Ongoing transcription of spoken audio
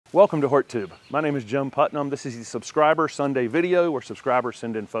Welcome to HortTube. My name is Jim Putnam. This is the Subscriber Sunday video where subscribers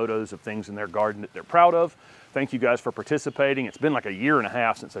send in photos of things in their garden that they're proud of. Thank you guys for participating. It's been like a year and a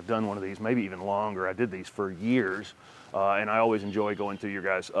half since I've done one of these, maybe even longer. I did these for years, and I always enjoy going through your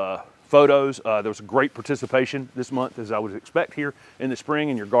guys' photos. There was a great participation this month, as I would expect here in the spring,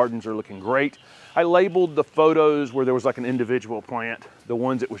 and your gardens are looking great. I labeled the photos where there was like an individual plant. The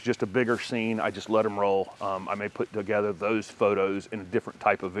ones that was just a bigger scene, I just let them roll. I may put together those photos in a different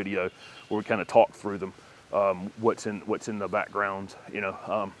type of video where we kind of talk through them. What's in the background,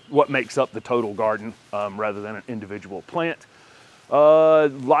 what makes up the total garden rather than an individual plant.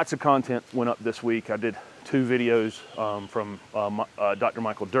 Lots of content went up this week. I did 2 videos from Dr.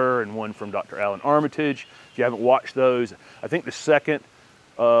 Michael Durr and one from Dr. Alan Armitage. If you haven't watched those, I think the second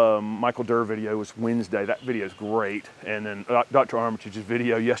Michael Durr video was Wednesday. That video is great. And then Dr. Armitage's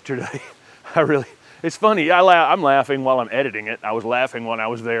video yesterday, it's funny. I'm laughing while I'm editing it. I was laughing when I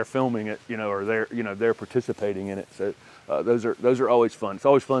was there filming it, or they're participating in it. So those are always fun. It's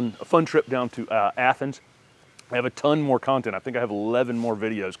always fun, a fun trip down to Athens. I have a ton more content. I think I have 11 more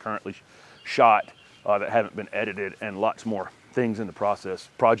videos currently shot that haven't been edited, and lots more things in the process,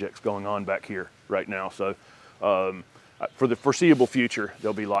 projects going on back here right now. So for the foreseeable future,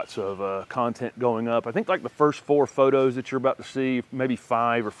 there'll be lots of content going up. I think like the first 4 photos that you're about to see, maybe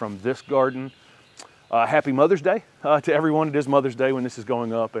 5 are from this garden. Happy Mother's Day to everyone. It is Mother's Day when this is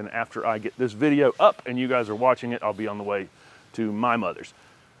going up, and after I get this video up and you guys are watching it, I'll be on the way to my mother's.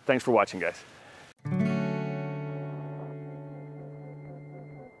 Thanks for watching, guys.